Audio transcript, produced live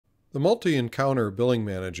The Multi-Encounter Billing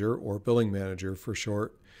Manager, or Billing Manager for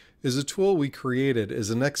short, is a tool we created as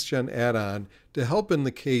a NextGen add-on to help in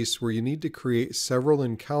the case where you need to create several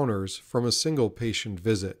encounters from a single patient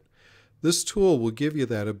visit. This tool will give you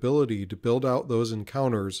that ability to build out those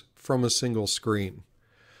encounters from a single screen.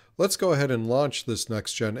 Let's go ahead and launch this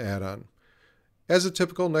NextGen add-on. As a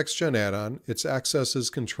typical NextGen add-on, its access is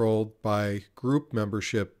controlled by group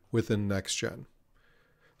membership within NextGen.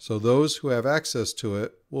 So those who have access to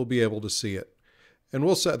it will be able to see it. And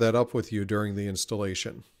we'll set that up with you during the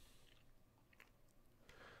installation.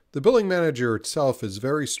 The Billing Manager itself is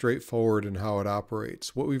very straightforward in how it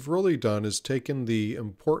operates. What we've really done is taken the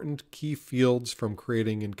important key fields from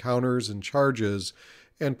creating encounters and charges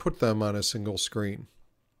and put them on a single screen.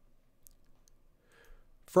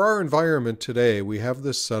 For our environment today, we have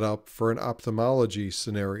this set up for an ophthalmology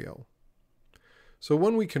scenario. So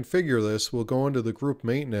when we configure this, we'll go into the group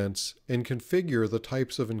maintenance and configure the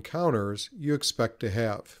types of encounters you expect to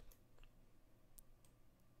have.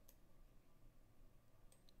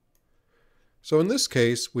 So in this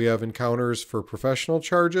case, we have encounters for professional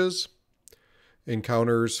charges,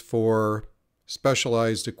 encounters for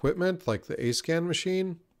specialized equipment like the A-scan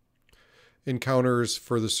machine, encounters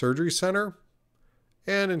for the surgery center,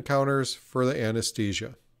 and encounters for the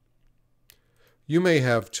anesthesia. You may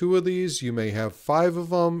have 2 of these, you may have 5 of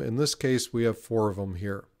them. In this case, we have 4 of them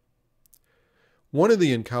here. One of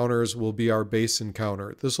the encounters will be our base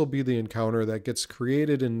encounter. This will be the encounter that gets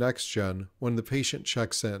created in NextGen when the patient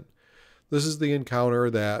checks in. This is the encounter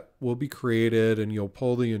that will be created and you'll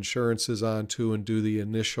pull the insurances onto and do the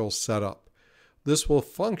initial setup. This will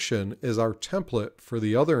function as our template for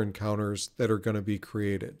the other encounters that are going to be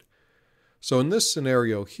created. So in this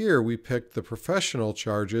scenario here, we picked the professional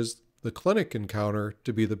charges, the clinic encounter,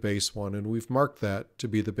 to be the base one, and we've marked that to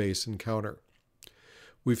be the base encounter.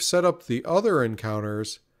 We've set up the other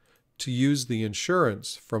encounters to use the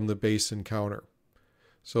insurance from the base encounter.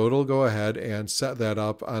 So it'll go ahead and set that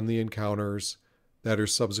up on the encounters that are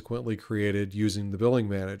subsequently created using the Billing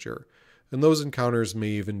Manager. And those encounters may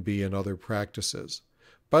even be in other practices.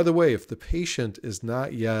 By the way, if the patient is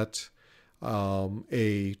not yet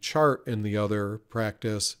a chart in the other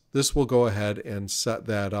practice, this will go ahead and set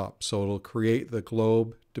that up. So it'll create the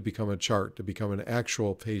globe to become a chart, to become an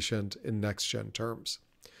actual patient in NextGen terms.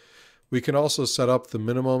 We can also set up the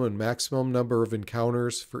minimum and maximum number of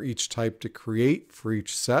encounters for each type to create for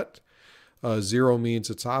each set. 0 means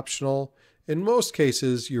it's optional. In most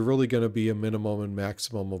cases, you're really going to be a minimum and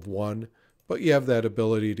maximum of 1, but you have that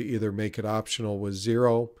ability to either make it optional with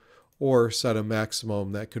 0 or set a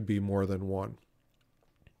maximum that could be more than 1.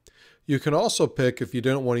 You can also pick, if you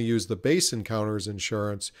didn't want to use the base encounters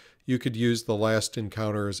insurance, you could use the last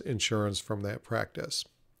encounters insurance from that practice.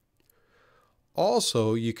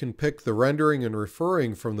 Also, you can pick the rendering and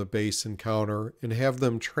referring from the base encounter and have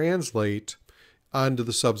them translate onto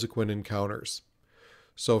the subsequent encounters.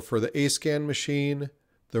 So for the A-scan machine,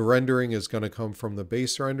 the rendering is going to come from the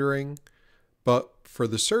base rendering. But for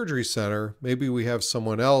the surgery center, maybe we have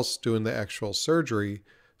someone else doing the actual surgery,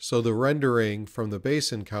 so the rendering from the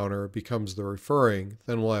base encounter becomes the referring.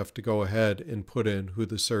 Then we'll have to go ahead and put in who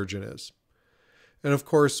the surgeon is. And of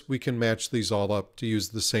course, we can match these all up to use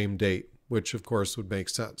the same date, which of course would make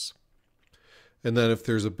sense. And then if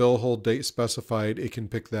there's a bill hold date specified, it can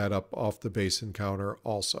pick that up off the base encounter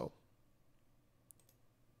also.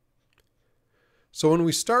 So when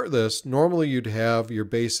we start this, normally you'd have your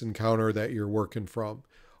base encounter that you're working from.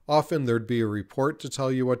 Often there'd be a report to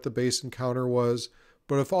tell you what the base encounter was,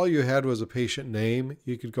 but if all you had was a patient name,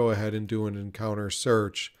 you could go ahead and do an encounter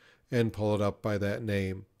search and pull it up by that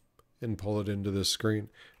name and pull it into this screen.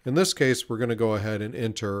 In this case, we're going to go ahead and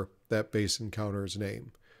enter that base encounter's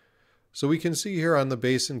name. So we can see here on the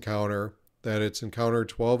base encounter that it's encounter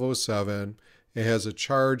 1207. It has a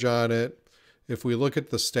charge on it. If we look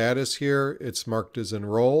at the status here, it's marked as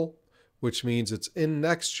enroll, which means it's in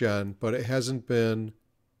NextGen, but it hasn't been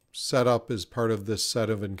set up as part of this set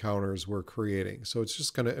of encounters we're creating. So it's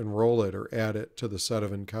just going to enroll it or add it to the set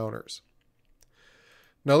of encounters.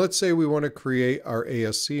 Now let's say we want to create our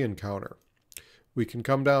ASC encounter. We can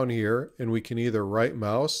come down here and we can either right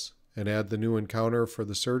mouse and add the new encounter for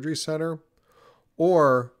the surgery center,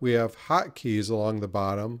 or we have hotkeys along the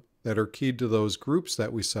bottom that are keyed to those groups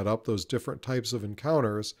that we set up, those different types of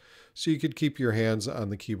encounters, so you could keep your hands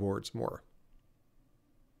on the keyboards more.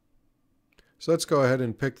 So let's go ahead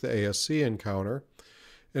and pick the ASC encounter,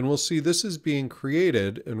 and we'll see this is being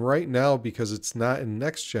created, and right now, because it's not in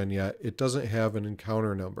NextGen yet, it doesn't have an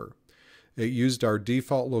encounter number. It used our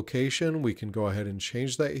default location. We can go ahead and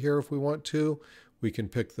change that here if we want to. We can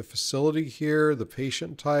pick the facility here, the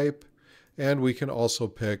patient type, and we can also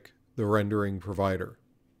pick the rendering provider.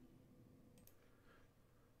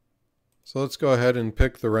 So let's go ahead and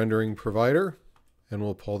pick the rendering provider, and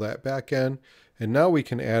we'll pull that back in. And now we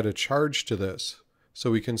can add a charge to this. So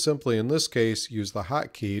we can simply, in this case, use the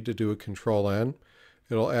hotkey to do a Control-N.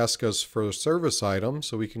 It'll ask us for a service item,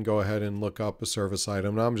 so we can go ahead and look up a service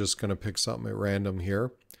item. Now I'm just going to pick something at random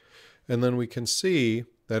here. And then we can see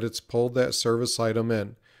that it's pulled that service item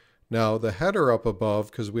in. Now the header up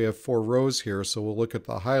above, because we have 4 rows here, so we'll look at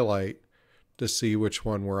the highlight to see which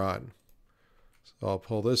one we're on. So I'll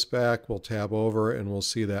pull this back, we'll tab over, and we'll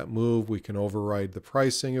see that move. We can override the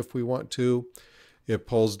pricing if we want to. It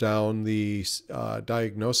pulls down the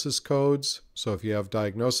diagnosis codes. So if you have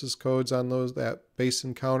diagnosis codes on that base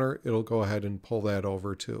encounter, it'll go ahead and pull that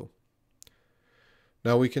over too.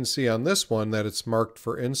 Now we can see on this one that it's marked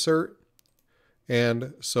for insert,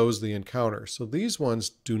 and so is the encounter. So these ones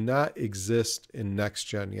do not exist in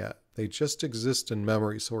NextGen yet. They just exist in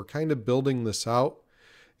memory. So we're kind of building this out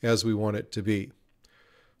as we want it to be.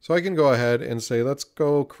 So I can go ahead and say, let's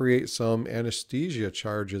go create some anesthesia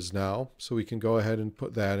charges now. So we can go ahead and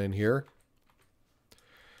put that in here.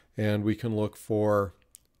 And we can look for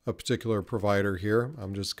a particular provider here.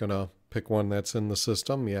 I'm just going to pick one that's in the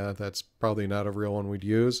system. Yeah, that's probably not a real one we'd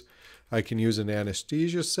use. I can use an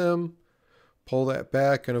anesthesia sim, pull that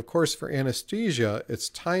back. And of course, for anesthesia, it's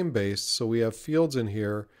time-based. So we have fields in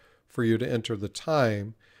here for you to enter the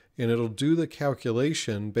time, and it'll do the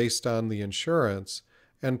calculation based on the insurance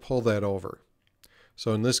and pull that over.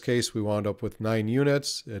 So in this case, we wound up with 9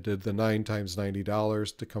 units. It did the 9 times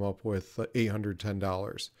 $90 to come up with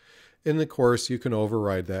 $810. In the course, you can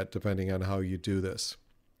override that depending on how you do this.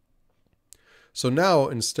 So now,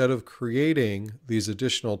 instead of creating these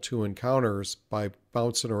additional 2 encounters by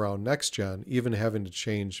bouncing around NextGen, even having to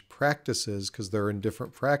change practices because they're in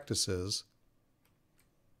different practices,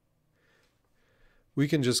 we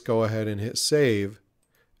can just go ahead and hit save,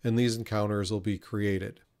 and these encounters will be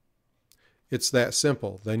created. It's that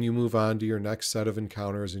simple. Then you move on to your next set of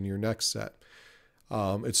encounters in your next set.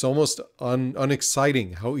 It's almost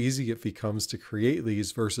unexciting how easy it becomes to create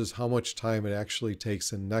these versus how much time it actually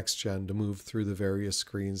takes in NextGen to move through the various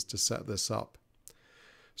screens to set this up.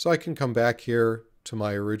 So I can come back here to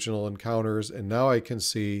my original encounters, and now I can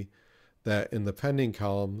see that in the pending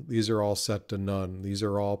column, these are all set to none. These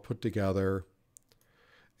are all put together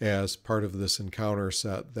as part of this encounter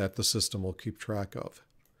set that the system will keep track of.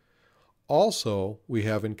 Also, we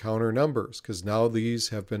have encounter numbers because now these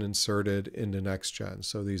have been inserted into NextGen.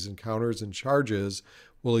 So these encounters and charges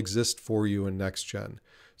will exist for you in NextGen.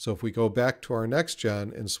 So if we go back to our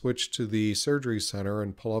NextGen and switch to the surgery center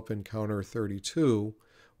and pull up encounter 32,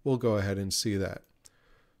 we'll go ahead and see that.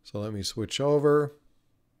 So let me switch over.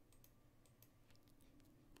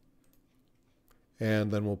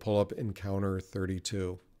 And then we'll pull up encounter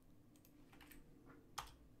 32.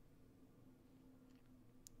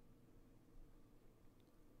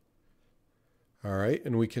 All right,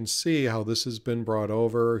 and we can see how this has been brought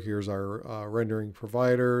over. Here's our rendering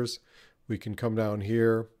providers. We can come down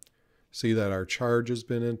here, see that our charge has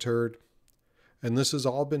been entered. And this has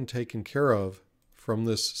all been taken care of from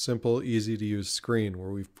this simple, easy to use screen where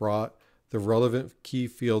we've brought the relevant key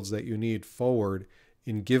fields that you need forward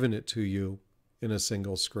and given it to you in a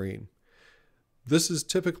single screen. This is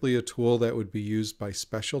typically a tool that would be used by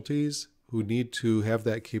specialties who need to have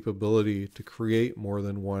that capability to create more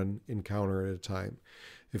than one encounter at a time.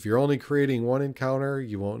 If you're only creating one encounter,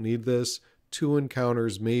 you won't need this. 2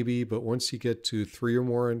 encounters maybe, but once you get to 3 or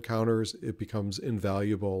more encounters, it becomes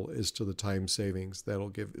invaluable as to the time savings that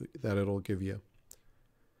it'll give you.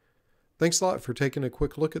 Thanks a lot for taking a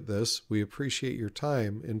quick look at this. We appreciate your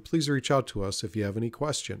time, and please reach out to us if you have any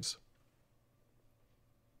questions.